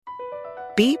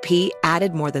BP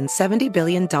added more than $70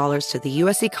 billion to the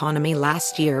U.S. economy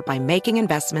last year by making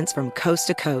investments from coast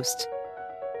to coast.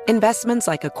 Investments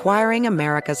like acquiring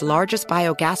America's largest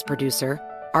biogas producer,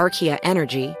 Archaea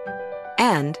Energy,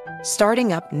 and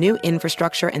starting up new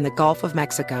infrastructure in the Gulf of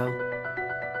Mexico.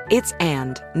 It's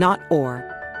and, not or.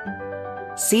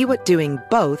 See what doing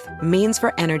both means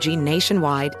for energy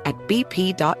nationwide at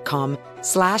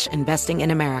bp.com/investing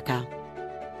in America.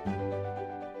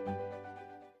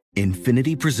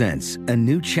 Infiniti presents a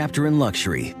new chapter in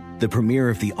luxury, the premiere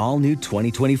of the all-new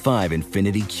 2025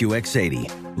 Infiniti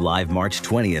QX80, live March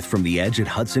 20th from the Edge at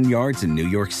Hudson Yards in New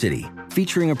York City,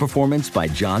 featuring a performance by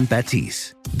Jon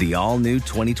Batiste. The all-new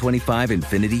 2025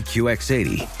 Infiniti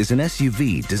QX80 is an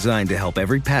SUV designed to help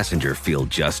every passenger feel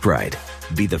just right.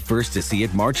 Be the first to see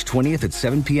it March 20th at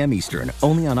 7 p.m. Eastern,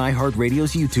 only on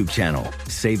iHeartRadio's YouTube channel.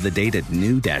 Save the date at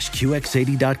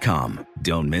new-QX80.com.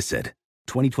 Don't miss it.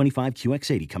 2025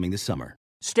 QX80 coming this summer.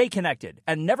 Stay connected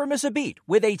and never miss a beat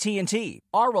with AT&T.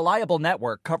 Our reliable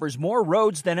network covers more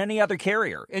roads than any other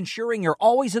carrier, ensuring you're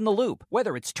always in the loop.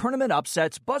 Whether it's tournament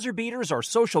upsets, buzzer beaters, or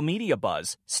social media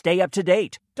buzz, stay up to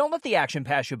date. Don't let the action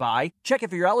pass you by. Check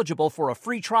if you're eligible for a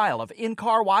free trial of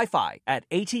in-car Wi-Fi at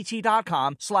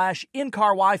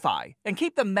att.com/in-car Wi-Fi. And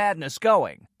keep the madness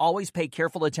going. Always pay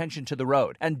careful attention to the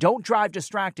road and don't drive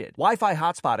distracted. Wi-Fi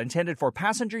hotspot intended for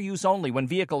passenger use only when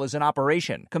vehicle is in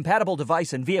operation. Compatible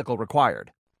device and vehicle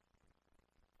required.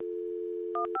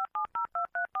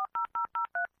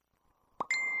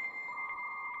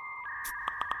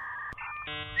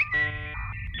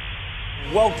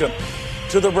 Welcome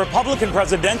to the Republican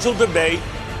presidential debate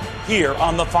here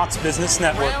on the Fox Business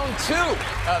Network. Round two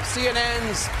of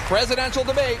CNN's presidential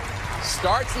debate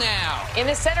starts now. In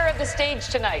the center of the stage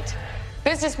tonight,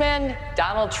 businessman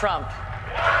Donald Trump.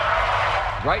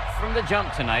 Right from the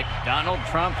jump tonight, Donald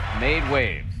Trump made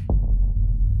waves.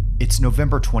 It's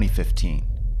November 2015.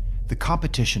 The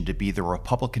competition to be the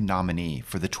Republican nominee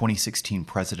for the 2016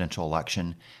 presidential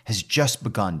election has just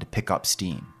begun to pick up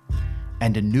steam.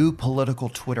 And a new political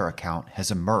Twitter account has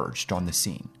emerged on the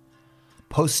scene.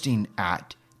 Posting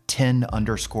at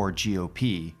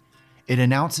 10_GOP, it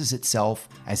announces itself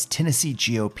as Tennessee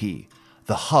GOP,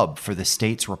 the hub for the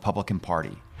state's Republican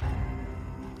Party.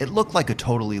 It looked like a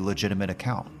totally legitimate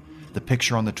account. The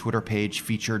picture on the Twitter page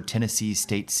featured Tennessee's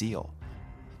state seal.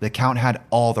 The account had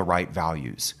all the right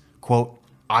values. Quote,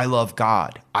 "I love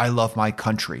God, I love my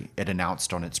country," it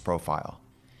announced on its profile.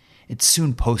 It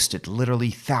soon posted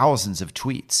literally thousands of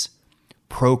tweets.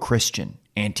 Pro-Christian,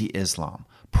 anti-Islam,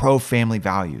 pro-family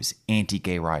values,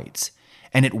 anti-gay rights.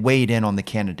 And it weighed in on the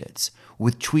candidates,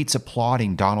 with tweets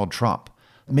applauding Donald Trump.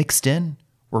 Mixed in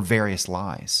were various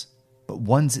lies, but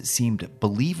ones that seemed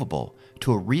believable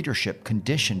to a readership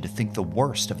conditioned to think the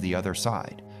worst of the other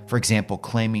side. For example,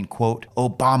 claiming, quote,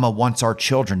 "Obama wants our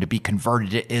children to be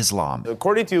converted to Islam."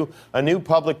 According to a new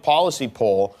public policy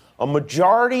poll, a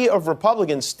majority of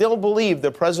Republicans still believe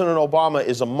that President Obama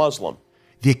is a Muslim.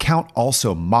 The account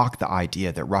also mocked the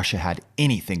idea that Russia had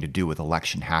anything to do with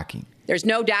election hacking. There's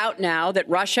no doubt now that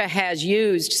Russia has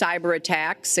used cyber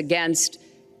attacks against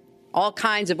all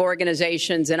kinds of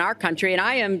organizations in our country, and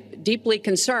I am deeply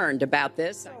concerned about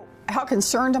this. How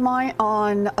concerned am I?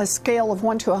 On a scale of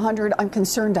 1 to 100, I'm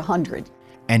concerned 100.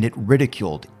 And it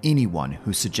ridiculed anyone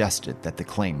who suggested that the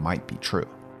claim might be true.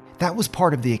 That was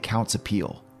part of the account's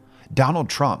appeal. Donald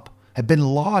Trump had been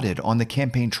lauded on the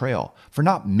campaign trail for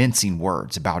not mincing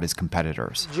words about his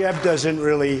competitors. Jeb doesn't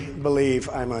really believe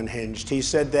I'm unhinged. He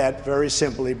said that very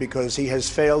simply because he has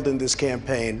failed in this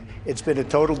campaign. It's been a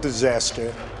total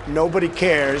disaster. Nobody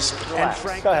cares. Relax.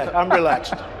 Go ahead. I'm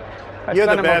relaxed.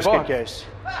 You're the basket case.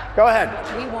 Go ahead.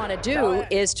 What we want to do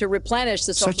is to replenish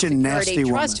the Social Security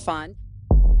Trust Fund.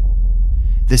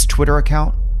 This Twitter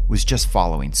account was just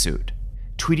following suit,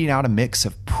 tweeting out a mix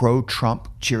of pro-Trump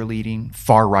cheerleading,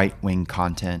 far-right-wing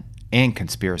content, and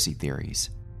conspiracy theories.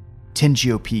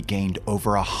 10GOP gained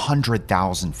over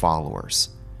 100,000 followers,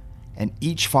 and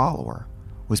each follower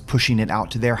was pushing it out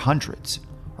to their hundreds,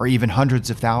 or even hundreds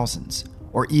of thousands,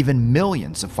 or even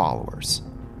millions of followers.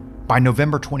 By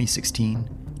November 2016,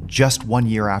 just 1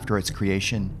 year after its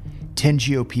creation,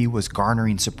 10GOP was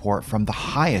garnering support from the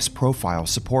highest profile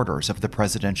supporters of the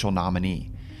presidential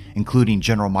nominee, including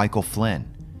General Michael Flynn,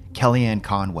 Kellyanne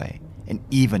Conway, and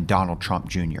even Donald Trump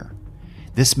Jr.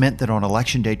 This meant that on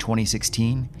Election Day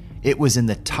 2016, it was in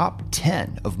the top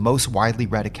 10 of most widely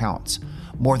read accounts,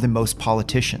 more than most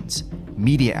politicians,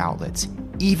 media outlets,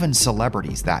 even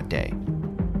celebrities that day.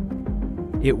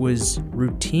 It was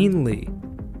routinely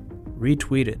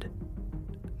retweeted,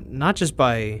 not just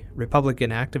by Republican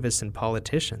activists and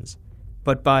politicians,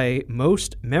 but by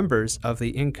most members of the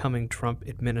incoming Trump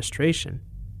administration.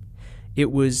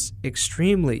 It was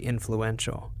extremely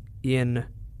influential in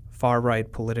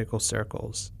far-right political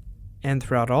circles. And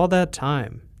throughout all that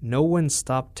time, no one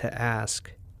stopped to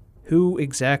ask who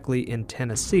exactly in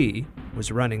Tennessee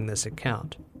was running this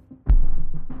account.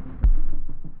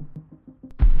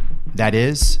 That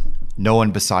is, no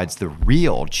one besides the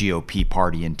real GOP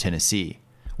party in Tennessee,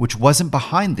 which wasn't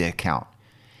behind the account.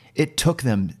 It took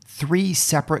them 3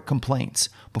 separate complaints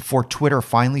before Twitter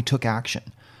finally took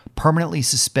action, permanently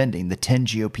suspending the 10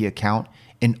 GOP account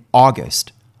in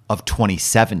August of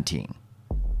 2017.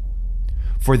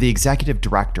 For the executive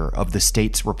director of the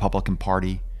state's Republican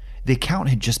Party, the account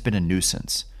had just been a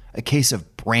nuisance, a case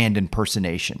of brand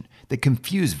impersonation that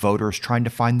confused voters trying to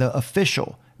find the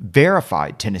official,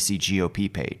 verified Tennessee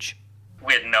GOP page.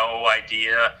 We had no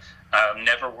idea,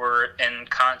 never were in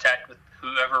contact with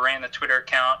whoever ran the Twitter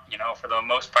account. For the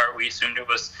most part, we assumed it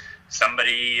was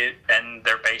somebody in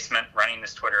their basement running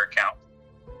this Twitter account.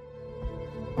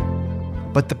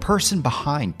 But the person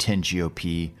behind 10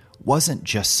 GOP wasn't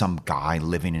just some guy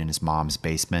living in his mom's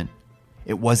basement.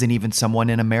 It wasn't even someone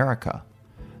in America.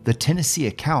 The Tennessee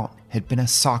account had been a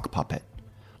sock puppet,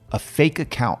 a fake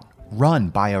account run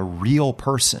by a real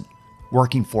person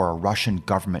working for a Russian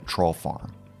government troll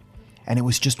farm. And it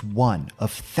was just one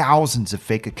of thousands of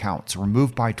fake accounts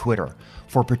removed by Twitter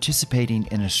for participating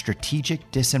in a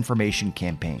strategic disinformation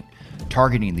campaign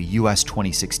targeting the U.S.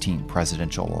 2016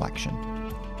 presidential election.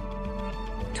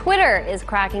 Twitter is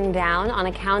cracking down on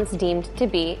accounts deemed to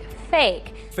be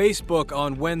fake. Facebook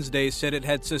on Wednesday said it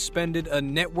had suspended a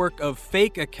network of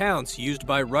fake accounts used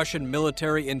by Russian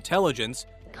military intelligence.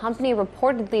 The company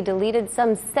reportedly deleted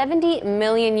some 70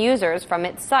 million users from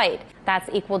its site. That's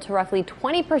equal to roughly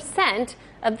 20%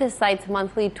 of the site's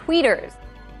monthly tweeters.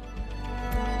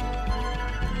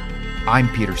 I'm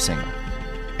Peter Singer,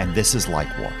 and this is Like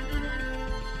War.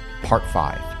 Part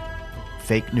 5,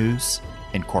 Fake News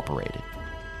Incorporated.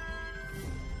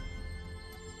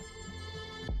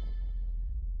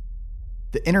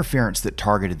 The interference that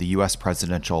targeted the U.S.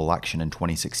 presidential election in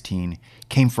 2016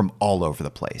 came from all over the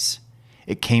place.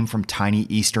 It came from tiny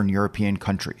Eastern European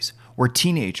countries where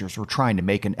teenagers were trying to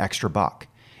make an extra buck.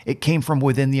 It came from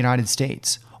within the United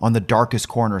States, on the darkest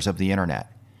corners of the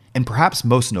internet. And perhaps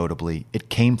most notably, it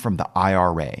came from the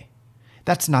IRA.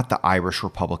 That's not the Irish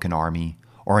Republican Army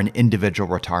or an individual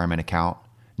retirement account.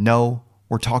 No,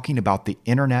 we're talking about the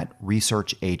Internet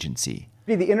Research Agency.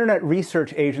 The Internet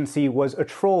Research Agency was a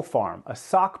troll farm, a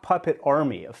sock puppet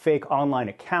army of fake online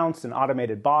accounts and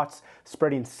automated bots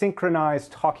spreading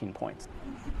synchronized talking points.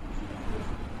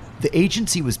 The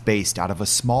agency was based out of a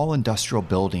small industrial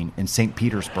building in St.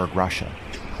 Petersburg, Russia.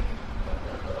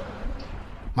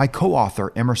 My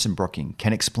co-author, Emerson Brooking,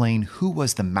 can explain who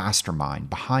was the mastermind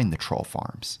behind the troll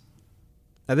farms.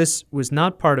 Now, this was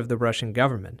not part of the Russian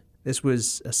government. This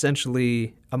was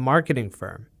essentially a marketing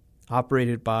firm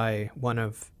operated by one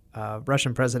of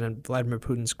Russian President Vladimir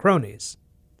Putin's cronies.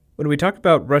 When we talk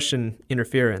about Russian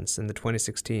interference in the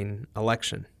 2016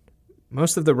 election,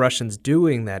 most of the Russians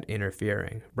doing that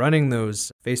interfering, running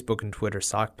those Facebook and Twitter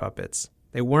sock puppets,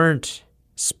 they weren't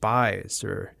spies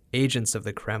or agents of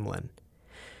the Kremlin.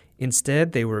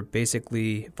 Instead, they were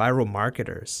basically viral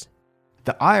marketers.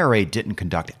 The IRA didn't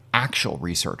conduct actual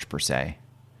research per se.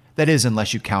 That is,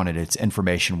 unless you counted its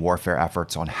information warfare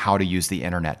efforts on how to use the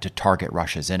internet to target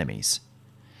Russia's enemies.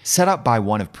 Set up by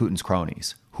one of Putin's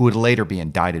cronies, who would later be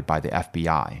indicted by the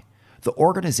FBI, the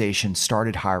organization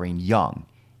started hiring young,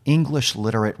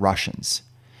 English-literate Russians.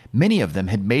 Many of them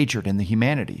had majored in the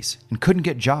humanities and couldn't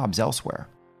get jobs elsewhere.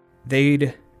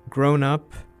 They'd grown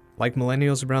up, like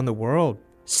millennials around the world,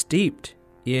 steeped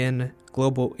in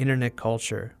global internet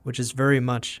culture, which is very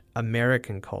much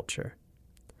American culture.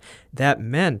 That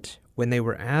meant when they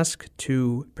were asked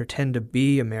to pretend to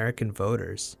be American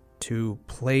voters, to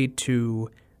play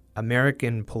to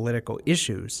American political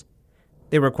issues,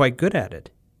 they were quite good at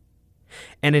it.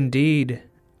 And indeed,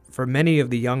 for many of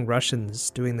the young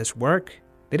Russians doing this work,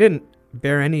 they didn't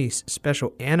bear any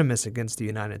special animus against the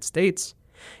United States.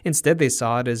 Instead, they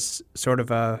saw it as sort of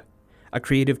a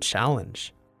creative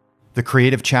challenge. The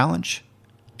creative challenge?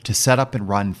 To set up and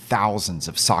run thousands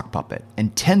of sock puppet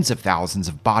and tens of thousands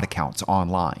of bot accounts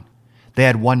online. They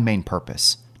had one main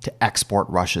purpose: to export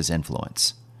Russia's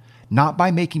influence. Not by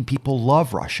making people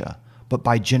love Russia, but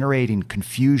by generating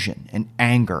confusion and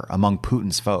anger among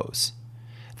Putin's foes.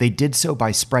 They did so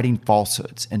by spreading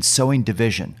falsehoods and sowing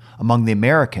division among the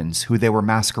Americans who they were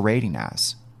masquerading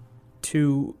as.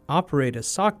 To operate a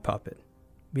sock puppet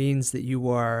means that you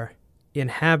are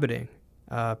inhabiting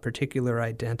a particular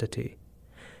identity,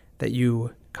 that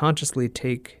you consciously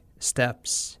take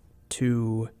steps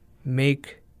to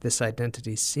make this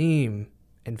identity seem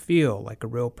and feel like a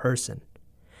real person.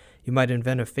 You might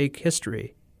invent a fake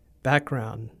history,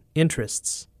 background,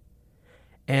 interests.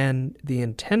 And the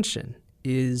intention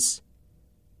is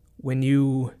when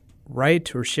you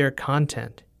write or share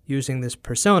content using this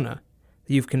persona,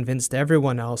 that you've convinced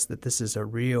everyone else that this is a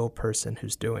real person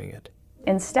who's doing it.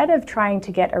 Instead of trying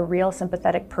to get a real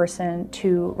sympathetic person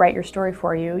to write your story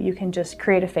for you, you can just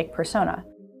create a fake persona.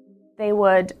 They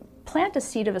would plant a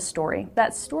seed of a story.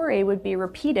 That story would be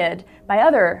repeated by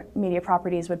other media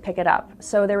properties would pick it up.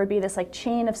 So there would be this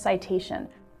chain of citation.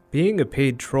 Being a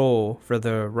paid troll for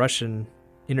the Russian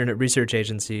Internet Research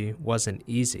Agency wasn't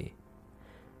easy.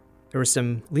 There were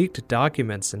some leaked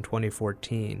documents in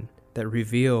 2014 that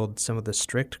revealed some of the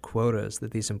strict quotas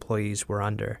that these employees were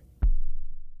under.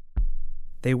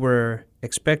 They were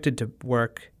expected to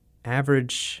work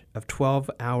average of 12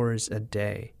 hours a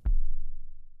day,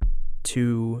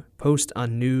 to post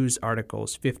on news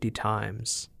articles 50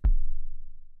 times,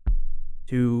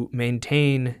 to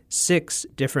maintain 6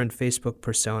 different Facebook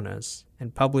personas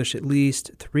and publish at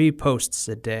least 3 posts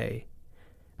a day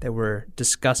that were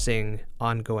discussing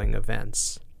ongoing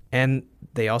events. And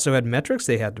they also had metrics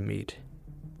they had to meet.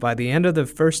 By the end of the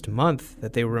first month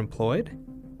that they were employed,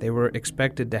 they were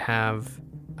expected to have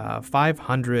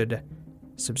 500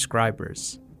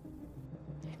 subscribers.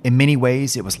 In many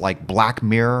ways, it was like Black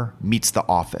Mirror meets The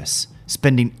Office,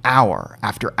 spending hour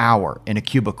after hour in a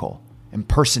cubicle,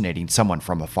 impersonating someone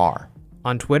from afar.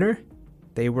 On Twitter,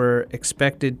 they were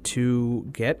expected to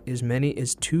get as many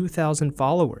as 2,000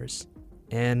 followers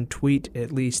and tweet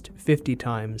at least 50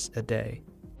 times a day.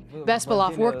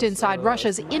 Bespalov worked inside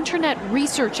Russia's Internet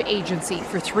Research Agency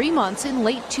for 3 months in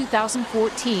late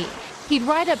 2014. He'd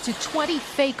write up to 20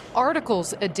 fake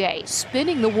articles a day,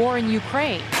 spinning the war in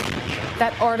Ukraine.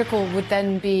 That article would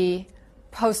then be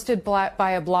posted by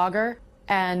a blogger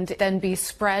and then be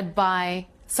spread by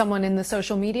someone in the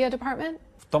social media department?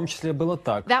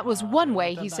 That was one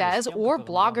way, he says, or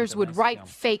bloggers would write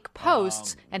fake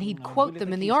posts and he'd quote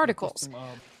them in the articles.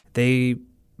 They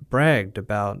bragged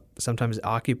about sometimes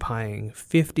occupying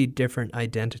 50 different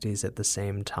identities at the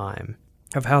same time,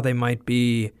 of how they might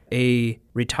be a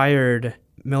retired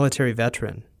military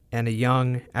veteran and a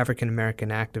young African-American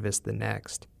activist the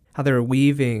next, how they were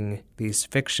weaving these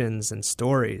fictions and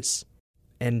stories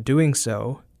and doing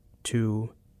so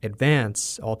to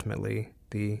advance, ultimately,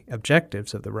 the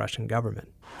objectives of the Russian government.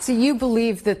 So you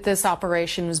believe that this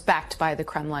operation was backed by the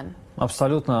Kremlin?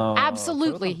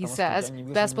 Absolutely, he says.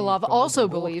 Bespalov also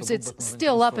believes it's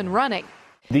still up and running.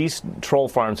 These troll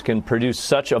farms can produce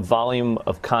such a volume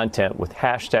of content with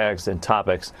hashtags and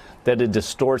topics that it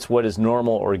distorts what is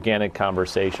normal organic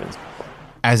conversations.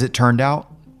 As it turned out,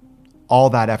 all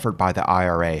that effort by the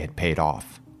IRA had paid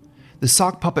off. The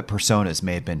sock puppet personas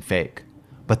may have been fake,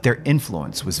 but their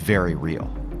influence was very real.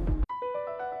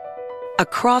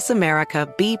 Across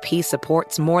America, BP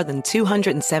supports more than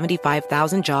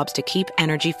 275,000 jobs to keep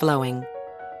energy flowing.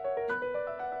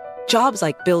 Jobs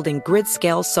like building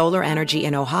grid-scale solar energy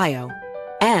in Ohio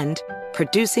and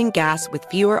producing gas with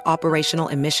fewer operational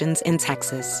emissions in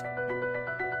Texas.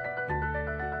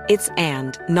 It's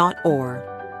and, not or.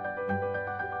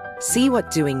 See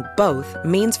what doing both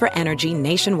means for energy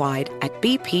nationwide at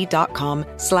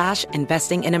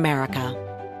bp.com/investing in America.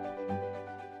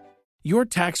 Your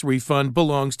tax refund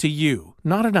belongs to you,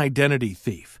 not an identity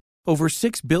thief. Over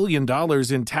 $6 billion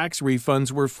in tax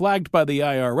refunds were flagged by the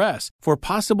IRS for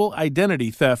possible identity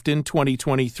theft in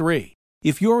 2023.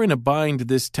 If you're in a bind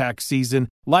this tax season,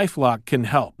 LifeLock can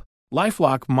help.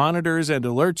 LifeLock monitors and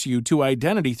alerts you to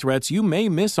identity threats you may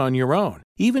miss on your own,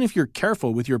 even if you're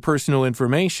careful with your personal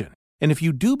information. And if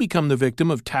you do become the victim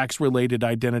of tax-related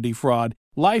identity fraud,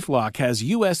 LifeLock has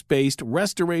U.S.-based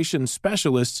restoration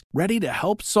specialists ready to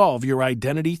help solve your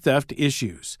identity theft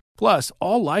issues. Plus,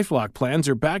 all LifeLock plans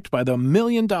are backed by the $1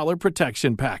 Million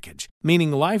Protection Package,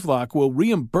 meaning LifeLock will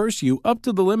reimburse you up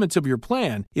to the limits of your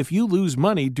plan if you lose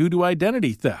money due to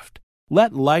identity theft.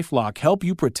 Let LifeLock help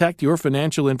you protect your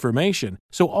financial information,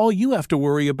 so all you have to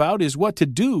worry about is what to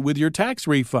do with your tax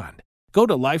refund. Go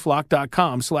to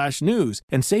LifeLock.com/news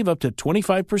and save up to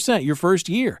 25% your first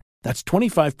year. That's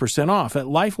 25% off at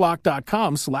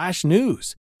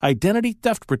LifeLock.com/news. Identity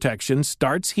theft protection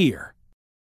starts here.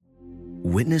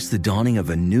 Witness the dawning of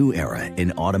a new era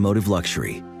in automotive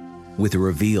luxury with a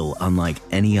reveal unlike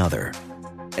any other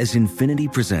as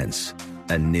Infiniti presents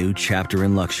a new chapter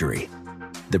in luxury,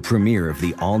 the premiere of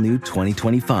the all-new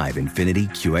 2025 Infiniti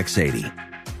QX80.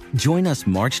 Join us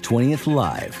March 20th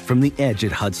live from the Edge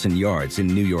at Hudson Yards in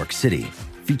New York City,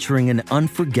 featuring an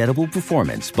unforgettable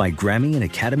performance by Grammy and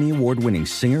Academy Award-winning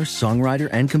singer, songwriter,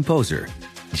 and composer,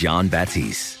 Jon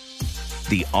Batiste.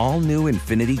 The all-new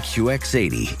Infiniti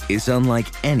QX80 is unlike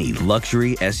any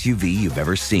luxury SUV you've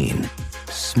ever seen.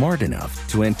 Smart enough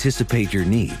to anticipate your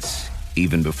needs,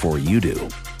 even before you do.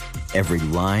 Every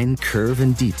line, curve,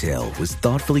 and detail was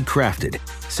thoughtfully crafted,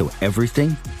 so everything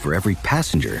for every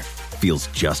passenger feels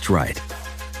just right.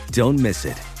 Don't miss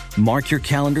it. Mark your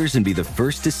calendars and be the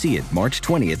first to see it March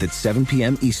 20th at 7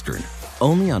 p.m. Eastern,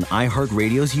 only on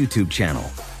iHeartRadio's YouTube channel.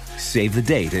 Save the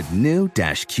date at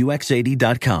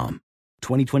new-QX80.com.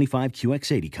 2025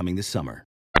 QX80 coming this summer.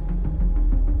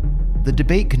 The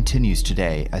debate continues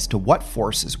today as to what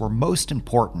forces were most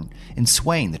important in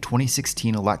swaying the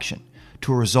 2016 election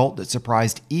to a result that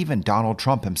surprised even Donald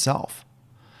Trump himself.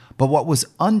 But what was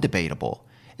undebatable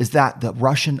is that the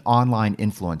Russian online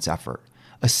influence effort,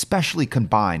 especially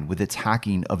combined with its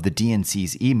hacking of the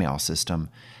DNC's email system,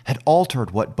 had altered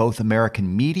what both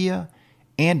American media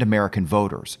and American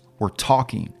voters were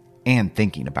talking and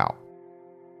thinking about.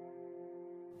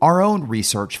 Our own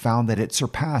research found that it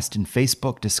surpassed in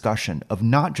Facebook discussion of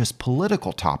not just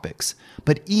political topics,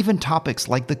 but even topics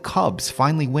like the Cubs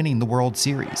finally winning the World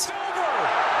Series.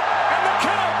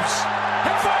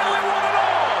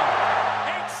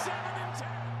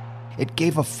 It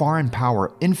gave a foreign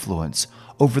power influence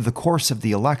over the course of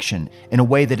the election in a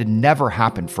way that had never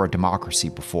happened for a democracy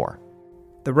before.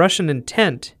 The Russian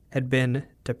intent had been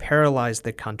to paralyze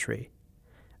the country,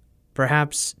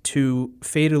 perhaps to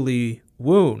fatally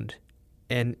wound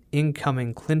an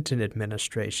incoming Clinton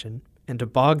administration and to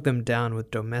bog them down with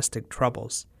domestic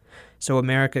troubles, so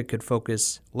America could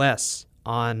focus less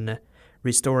on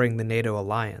restoring the NATO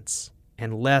alliance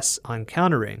and less on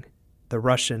countering the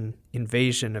Russian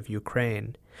invasion of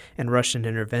Ukraine and Russian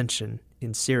intervention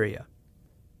in Syria.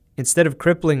 Instead of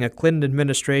crippling a Clinton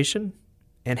administration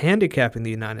and handicapping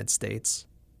the United States,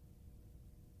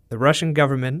 the Russian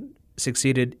government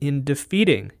succeeded in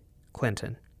defeating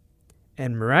Clinton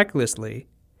and miraculously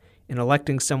in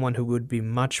electing someone who would be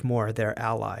much more their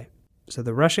ally. So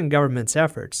the Russian government's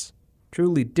efforts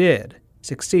truly did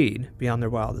succeed beyond their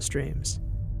wildest dreams.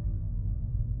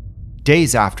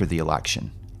 Days after the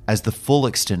election, as the full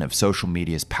extent of social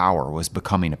media's power was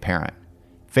becoming apparent,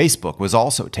 Facebook was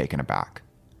also taken aback.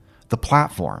 The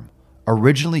platform,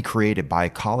 originally created by a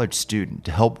college student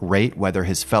to help rate whether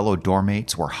his fellow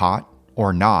dormmates were hot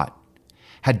or not,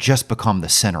 had just become the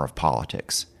center of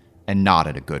politics, and not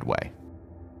in a good way.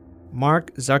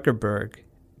 Mark Zuckerberg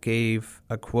gave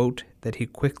a quote that he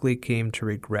quickly came to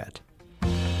regret.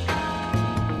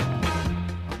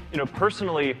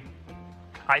 Personally,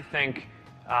 I think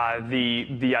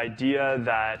the idea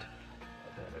that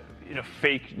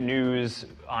fake news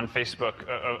on Facebook,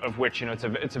 of which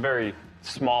it's a very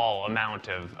small amount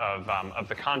of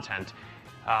the content,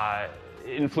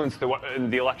 influence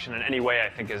the election in any way, I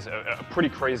think is a pretty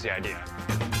crazy idea.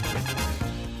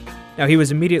 Now, he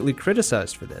was immediately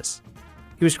criticized for this.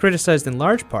 He was criticized in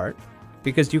large part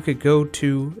because you could go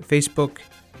to Facebook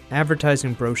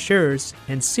advertising brochures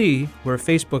and see where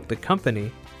Facebook, the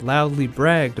company, loudly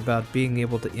bragged about being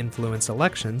able to influence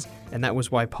elections, and that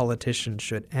was why politicians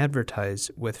should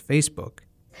advertise with Facebook.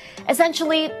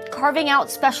 Essentially, carving out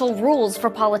special rules for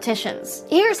politicians.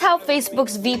 Here's how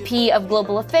Facebook's VP of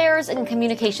Global Affairs and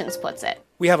Communications puts it.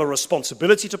 We have a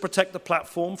responsibility to protect the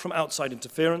platform from outside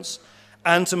interference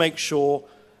and to make sure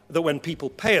that when people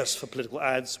pay us for political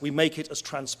ads, we make it as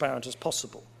transparent as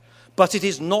possible. But it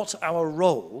is not our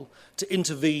role to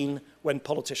intervene when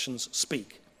politicians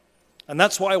speak. And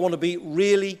that's why I want to be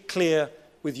really clear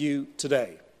with you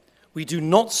today. We do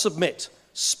not submit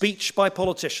speech by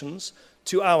politicians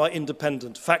to our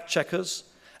independent fact-checkers,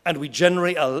 and we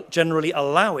generally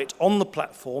allow it on the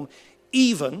platform,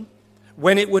 even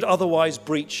when it would otherwise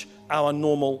breach our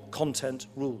normal content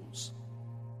rules.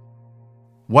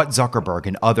 What Zuckerberg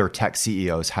and other tech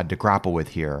CEOs had to grapple with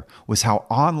here was how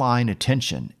online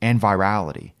attention and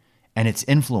virality and its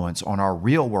influence on our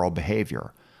real-world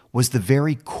behavior was the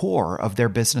very core of their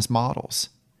business models.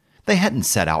 They hadn't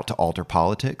set out to alter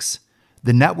politics.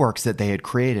 The networks that they had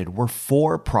created were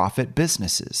for-profit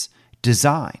businesses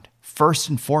designed, first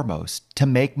and foremost, to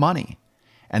make money.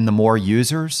 And the more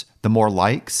users, the more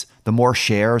likes, the more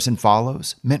shares and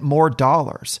follows meant more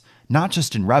dollars, not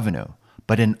just in revenue,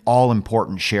 but in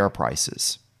all-important share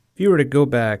prices. If you were to go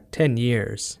back 10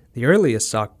 years, the earliest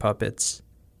sock puppets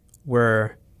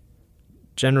were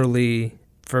generally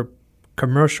for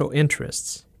commercial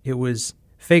interests. It was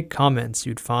fake comments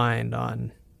you'd find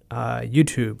on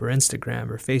YouTube or Instagram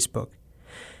or Facebook.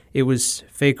 It was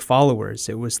fake followers.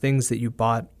 It was things that you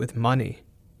bought with money,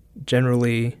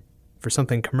 generally for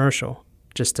something commercial.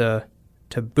 just to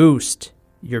boost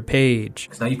your page.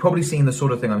 Now, you've probably seen the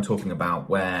sort of thing I'm talking about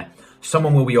where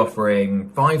someone will be offering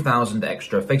 5,000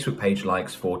 extra Facebook page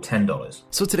likes for $10.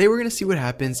 So today we're going to see what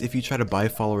happens if you try to buy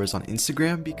followers on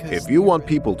Instagram, because if you want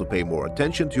people to pay more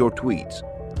attention to your tweets,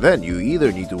 then you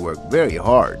either need to work very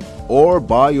hard or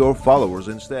buy your followers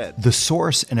instead. The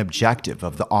source and objective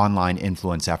of the online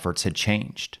influence efforts had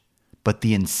changed, but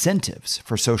the incentives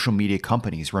for social media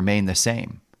companies remained the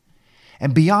same.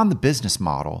 And beyond the business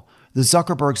model, the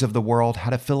Zuckerbergs of the world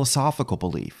had a philosophical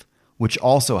belief, which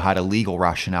also had a legal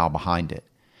rationale behind it.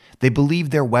 They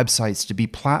believed their websites to be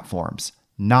platforms,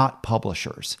 not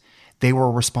publishers. They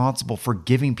were responsible for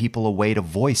giving people a way to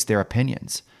voice their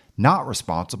opinions, not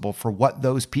responsible for what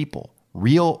those people,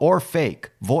 real or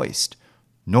fake, voiced,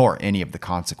 nor any of the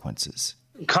consequences.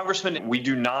 Congressman, we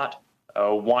do not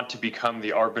want to become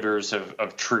the arbiters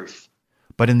of truth.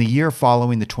 But in the year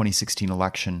following the 2016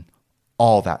 election,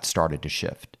 all that started to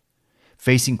shift.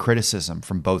 Facing criticism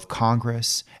from both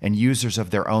Congress and users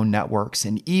of their own networks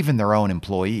and even their own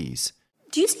employees.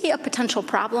 Do you see a potential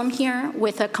problem here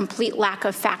with a complete lack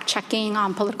of fact-checking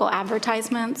on political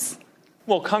advertisements?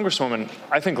 Well, Congresswoman,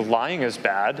 I think lying is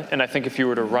bad, and I think if you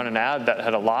were to run an ad that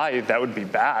had a lie, that would be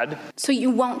bad. So you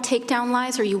won't take down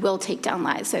lies, or you will take down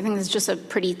lies? I think it's just a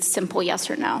pretty simple yes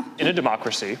or no. In a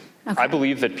democracy, I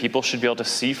believe that people should be able to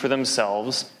see for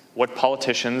themselves what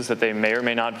politicians that they may or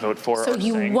may not vote for so are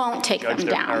you saying, won't take judge them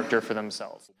their down. Character for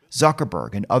themselves.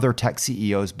 Zuckerberg and other tech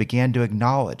CEOs began to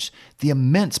acknowledge the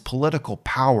immense political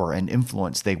power and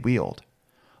influence they wield.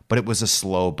 But it was a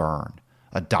slow burn,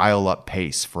 a dial-up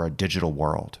pace for a digital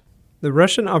world. The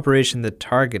Russian operation that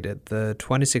targeted the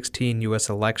 2016 U.S.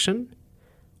 election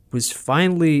was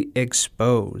finally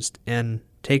exposed and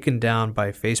taken down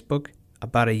by Facebook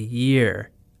about a year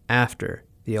after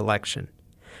the election,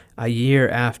 a year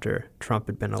after Trump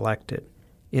had been elected.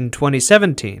 In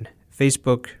 2017,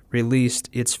 Facebook released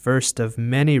its first of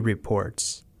many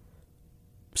reports,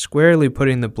 squarely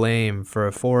putting the blame for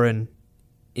a foreign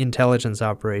intelligence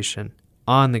operation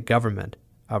on the government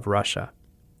of Russia.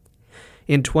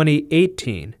 In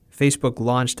 2018, Facebook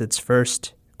launched its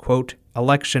first, quote,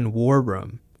 election war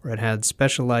room, where it had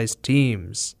specialized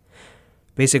teams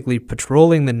basically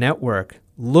patrolling the network,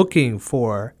 looking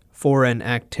for foreign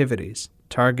activities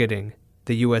targeting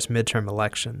the U.S. midterm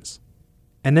elections.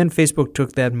 And then Facebook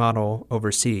took that model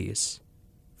overseas.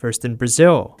 First in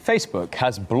Brazil. Facebook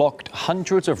has blocked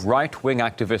hundreds of right-wing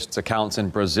activists' accounts in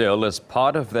Brazil as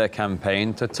part of their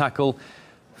campaign to tackle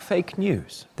fake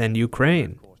news. Then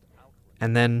Ukraine.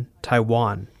 And then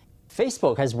Taiwan.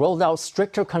 Facebook has rolled out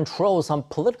stricter controls on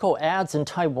political ads in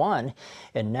Taiwan,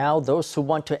 and now those who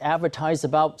want to advertise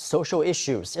about social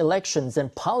issues, elections,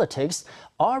 and politics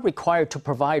are required to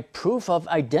provide proof of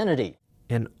identity.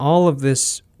 And all of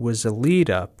this was a lead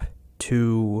up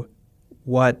to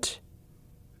what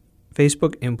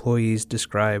Facebook employees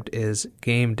described as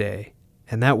game day,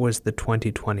 and that was the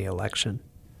 2020 election.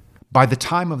 By the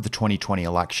time of the 2020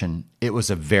 election, it was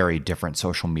a very different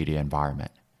social media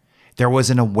environment. There was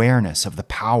an awareness of the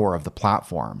power of the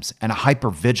platforms and a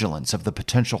hypervigilance of the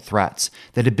potential threats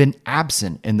that had been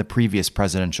absent in the previous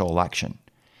presidential election.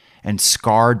 And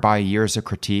scarred by years of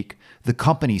critique, the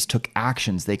companies took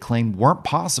actions they claimed weren't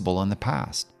possible in the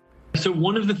past. So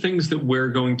one of the things that we're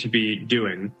going to be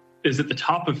doing is at the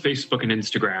top of Facebook and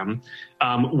Instagram,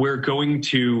 we're going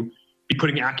to be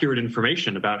putting accurate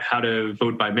information about how to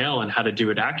vote by mail and how to do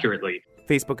it accurately.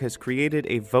 Facebook has created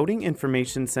a voting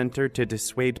information center to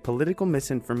dissuade political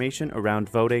misinformation around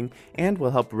voting and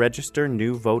will help register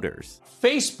new voters.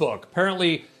 Facebook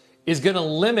apparently is going to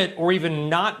limit or even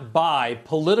not buy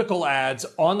political ads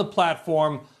on the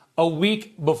platform a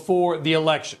week before the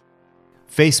election.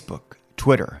 Facebook,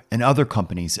 Twitter, and other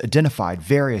companies identified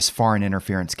various foreign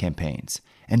interference campaigns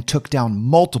and took down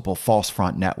multiple false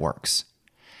front networks.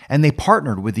 And they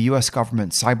partnered with the U.S.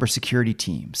 government cybersecurity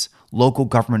teams, local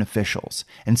government officials,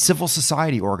 and civil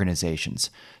society organizations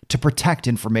to protect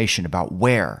information about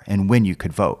where and when you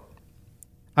could vote.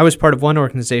 I was part of one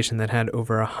organization that had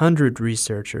over 100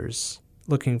 researchers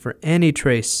looking for any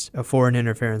trace of foreign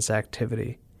interference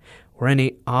activity or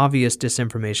any obvious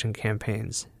disinformation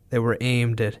campaigns that were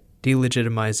aimed at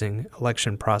delegitimizing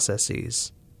election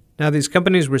processes. Now, these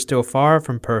companies were still far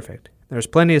from perfect. There was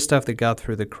plenty of stuff that got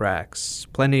through the cracks,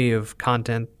 plenty of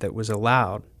content that was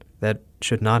allowed that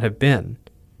should not have been.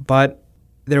 But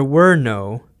there were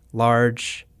no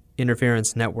large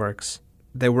interference networks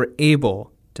that were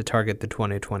able to target the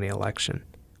 2020 election,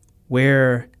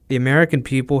 where the American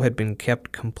people had been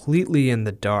kept completely in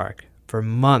the dark for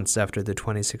months after the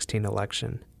 2016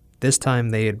 election. This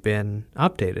time they had been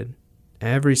updated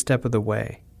every step of the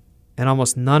way. and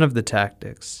almost none of the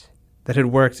tactics that had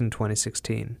worked in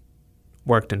 2016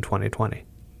 worked in 2020.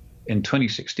 In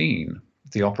 2016,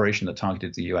 the operation that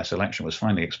targeted the US election was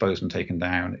finally exposed and taken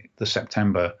down the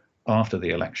September after the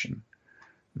election.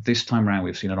 This time around,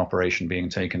 we've seen an operation being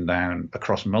taken down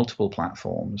across multiple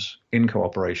platforms in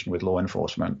cooperation with law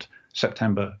enforcement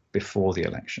September before the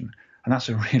election. And that's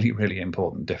a really, really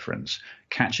important difference.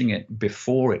 Catching it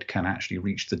before it can actually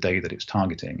reach the day that it's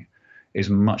targeting is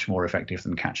much more effective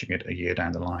than catching it a year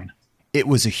down the line. It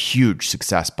was a huge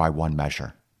success by one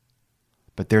measure.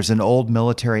 But there's an old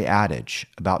military adage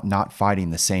about not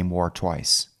fighting the same war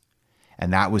twice.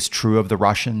 And that was true of the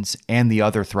Russians and the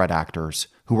other threat actors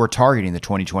who were targeting the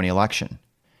 2020 election.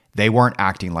 They weren't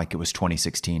acting like it was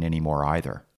 2016 anymore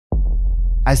either.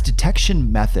 As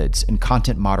detection methods and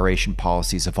content moderation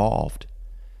policies evolved,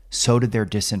 so did their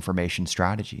disinformation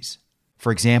strategies.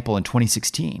 For example, in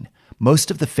 2016, most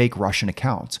of the fake Russian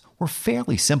accounts were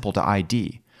fairly simple to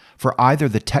ID for either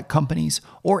the tech companies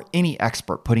or any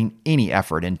expert putting any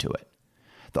effort into it.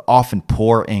 The often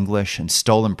poor English and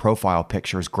stolen profile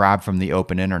pictures grabbed from the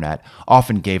open internet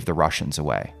often gave the Russians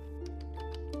away.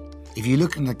 If you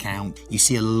look at an account, you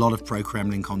see a lot of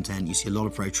pro-Kremlin content, you see a lot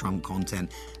of pro-Trump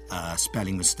content,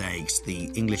 spelling mistakes.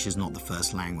 The English is not the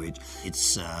first language.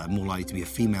 It's more likely to be a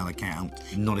female account,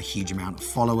 not a huge amount of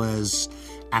followers,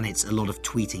 and it's a lot of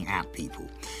tweeting at people.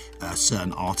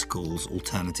 Certain articles,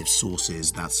 alternative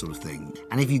sources, that sort of thing.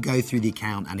 And if you go through the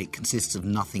account and it consists of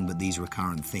nothing but these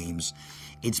recurrent themes,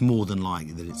 it's more than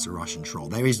likely that it's a Russian troll.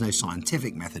 There is no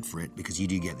scientific method for it because you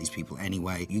do get these people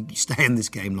anyway. You stay in this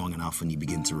game long enough and you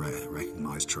begin to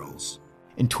recognize trolls.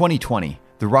 In 2020,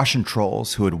 the Russian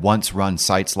trolls who had once run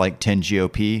sites like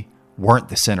 10GOP weren't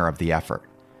the center of the effort.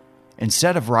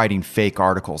 Instead of writing fake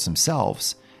articles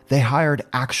themselves, they hired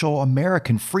actual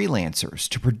American freelancers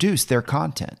to produce their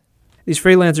content. These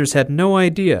freelancers had no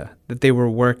idea that they were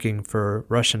working for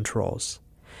Russian trolls.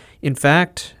 In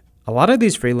fact, a lot of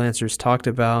these freelancers talked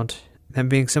about them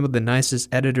being some of the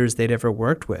nicest editors they'd ever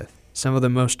worked with, some of the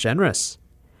most generous.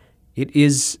 It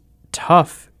is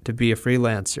tough to be a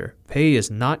freelancer. Pay is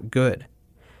not good.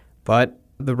 But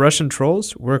the Russian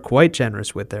trolls were quite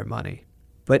generous with their money.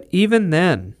 But even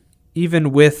then,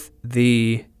 even with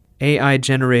the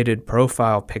AI-generated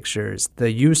profile pictures,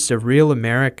 the use of real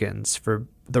Americans for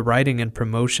the writing and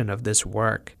promotion of this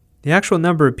work, the actual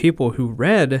number of people who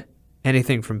read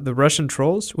anything from the Russian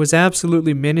trolls was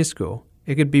absolutely minuscule.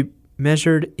 It could be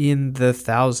measured in the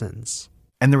thousands.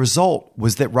 And the result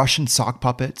was that Russian sock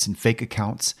puppets and fake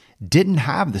accounts didn't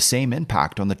have the same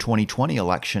impact on the 2020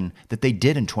 election that they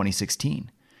did in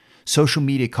 2016. Social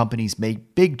media companies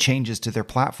made big changes to their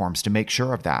platforms to make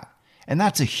sure of that, and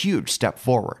that's a huge step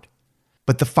forward.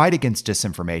 But the fight against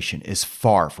disinformation is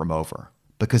far from over,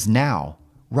 because now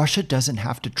Russia doesn't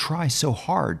have to try so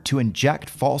hard to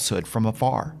inject falsehood from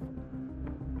afar.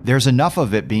 There's enough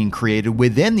of it being created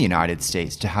within the United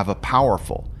States to have a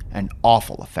powerful and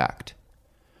awful effect.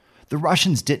 The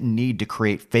Russians didn't need to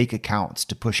create fake accounts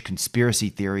to push conspiracy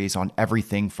theories on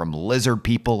everything from lizard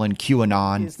people and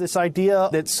QAnon. Is this idea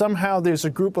that somehow there's a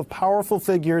group of powerful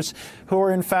figures who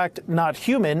are in fact not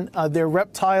human, they're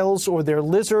reptiles or they're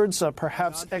lizards,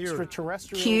 perhaps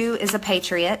extraterrestrials? Q is a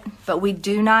patriot, but we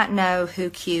do not know who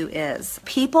Q is.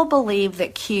 People believe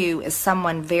that Q is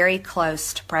someone very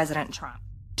close to President Trump.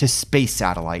 To space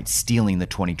satellites stealing the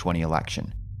 2020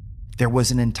 election. There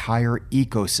was an entire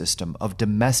ecosystem of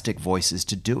domestic voices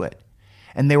to do it,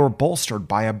 and they were bolstered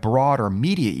by a broader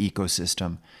media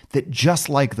ecosystem that, just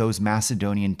like those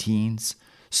Macedonian teens,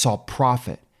 saw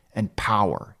profit and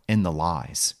power in the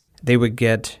lies. They would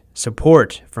get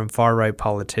support from far-right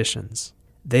politicians.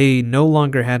 They no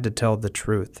longer had to tell the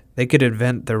truth. They could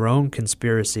invent their own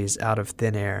conspiracies out of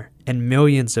thin air, and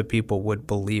millions of people would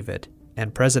believe it,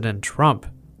 and President Trump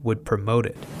would promote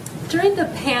it. During the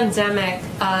pandemic,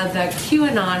 the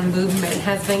QAnon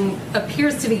movement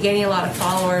appears to be gaining a lot of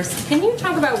followers. Can you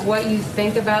talk about what you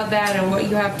think about that and what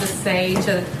you have to say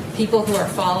to people who are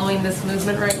following this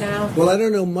movement right now? Well, I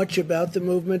don't know much about the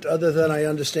movement other than I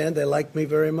understand they like me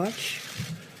very much,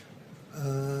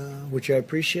 which I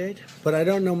appreciate. But I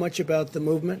don't know much about the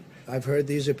movement. I've heard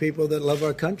these are people that love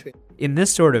our country. In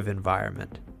this sort of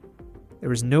environment, there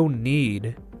was no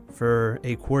need for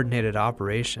a coordinated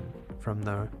operation from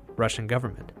the Russian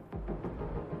government.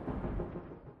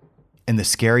 And the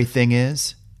scary thing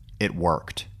is, it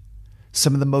worked.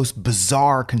 Some of the most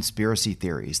bizarre conspiracy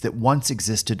theories that once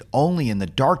existed only in the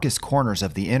darkest corners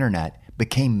of the internet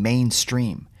became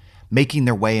mainstream, making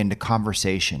their way into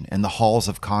conversation in the halls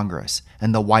of Congress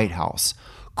and the White House,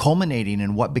 culminating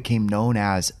in what became known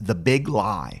as the Big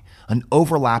Lie, an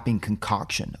overlapping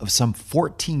concoction of some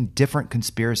 14 different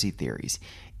conspiracy theories,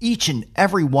 each and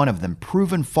every one of them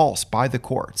proven false by the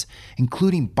courts,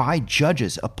 including by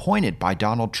judges appointed by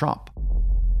Donald Trump.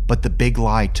 But the Big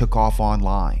Lie took off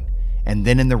online, and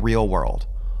then in the real world,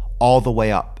 all the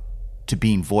way up to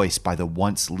being voiced by the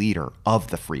once leader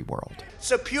of the free world. It's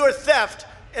a pure theft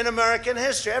in American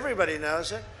history. Everybody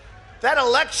knows it. That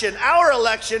election, our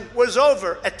election, was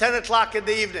over at 10 o'clock in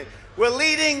the evening. We're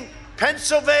leading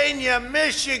Pennsylvania,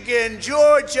 Michigan,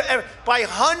 Georgia, by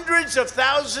hundreds of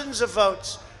thousands of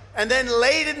votes. And then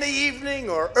late in the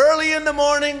evening or early in the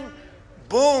morning,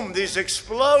 boom, these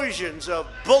explosions of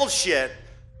bullshit.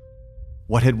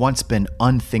 What had once been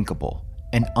unthinkable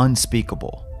and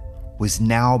unspeakable was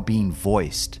now being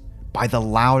voiced by the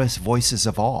loudest voices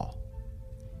of all.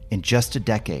 In just a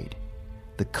decade,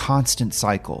 the constant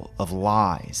cycle of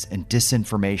lies and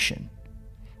disinformation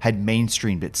had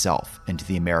mainstreamed itself into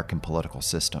the American political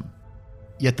system.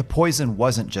 Yet the poison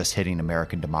wasn't just hitting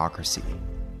American democracy,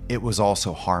 it was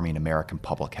also harming American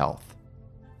public health.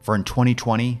 For in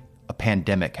 2020, a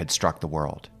pandemic had struck the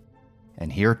world.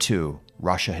 And here too,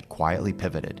 Russia had quietly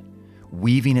pivoted,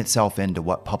 weaving itself into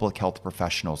what public health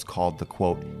professionals called the,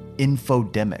 quote,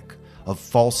 infodemic of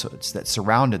falsehoods that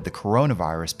surrounded the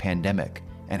coronavirus pandemic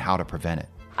and how to prevent it.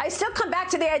 I still come back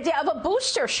to the idea of a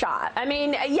booster shot. I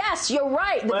mean, yes, you're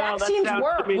right. The vaccines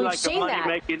work. We've seen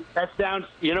that. That sounds,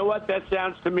 you know what? That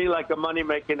sounds to me like a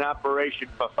money-making operation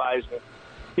for Pfizer.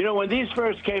 You know, when these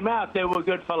first came out, they were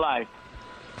good for life.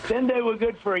 Then they were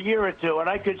good for a year or two, and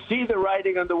I could see the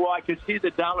writing on the wall. I could see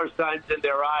the dollar signs in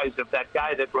their eyes of that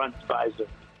guy that runs Pfizer.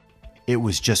 It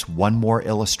was just one more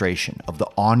illustration of the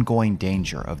ongoing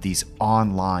danger of these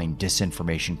online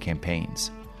disinformation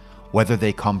campaigns. Whether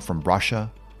they come from Russia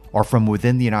or from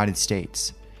within the United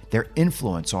States, their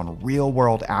influence on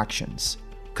real-world actions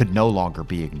could no longer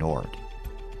be ignored.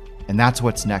 And that's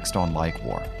what's next on Like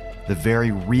War, the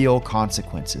very real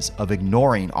consequences of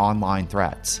ignoring online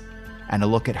threats, and a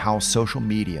look at how social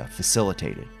media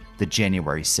facilitated the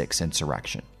January 6th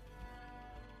insurrection.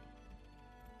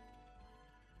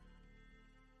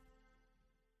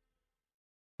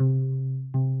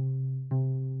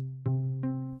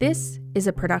 This is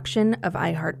a production of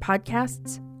iHeart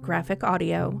Podcasts, Graphic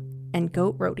Audio, and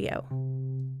Goat Rodeo.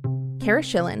 Kara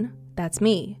Schillen, that's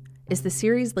me, is the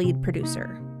series lead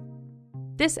producer.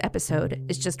 This episode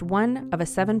is just one of a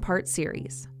 7-part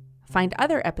series. Find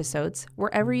other episodes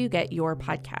wherever you get your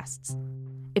podcasts.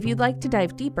 If you'd like to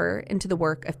dive deeper into the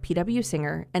work of P.W.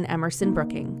 Singer and Emerson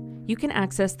Brooking, you can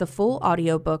access the full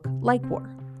audiobook Like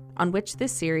War, on which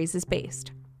this series is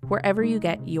based, wherever you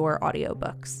get your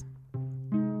audiobooks.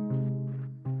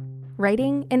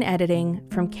 Writing and editing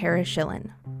from Kara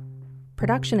Schillen.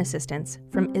 Production assistance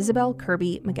from Isabel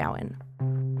Kirby McGowan.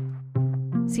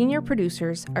 Senior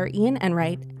producers are Ian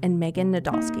Enright and Megan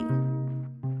Nadolski.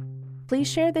 Please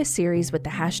share this series with the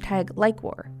hashtag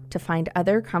LikeWar to find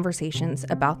other conversations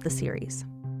about the series.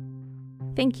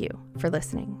 Thank you for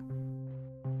listening.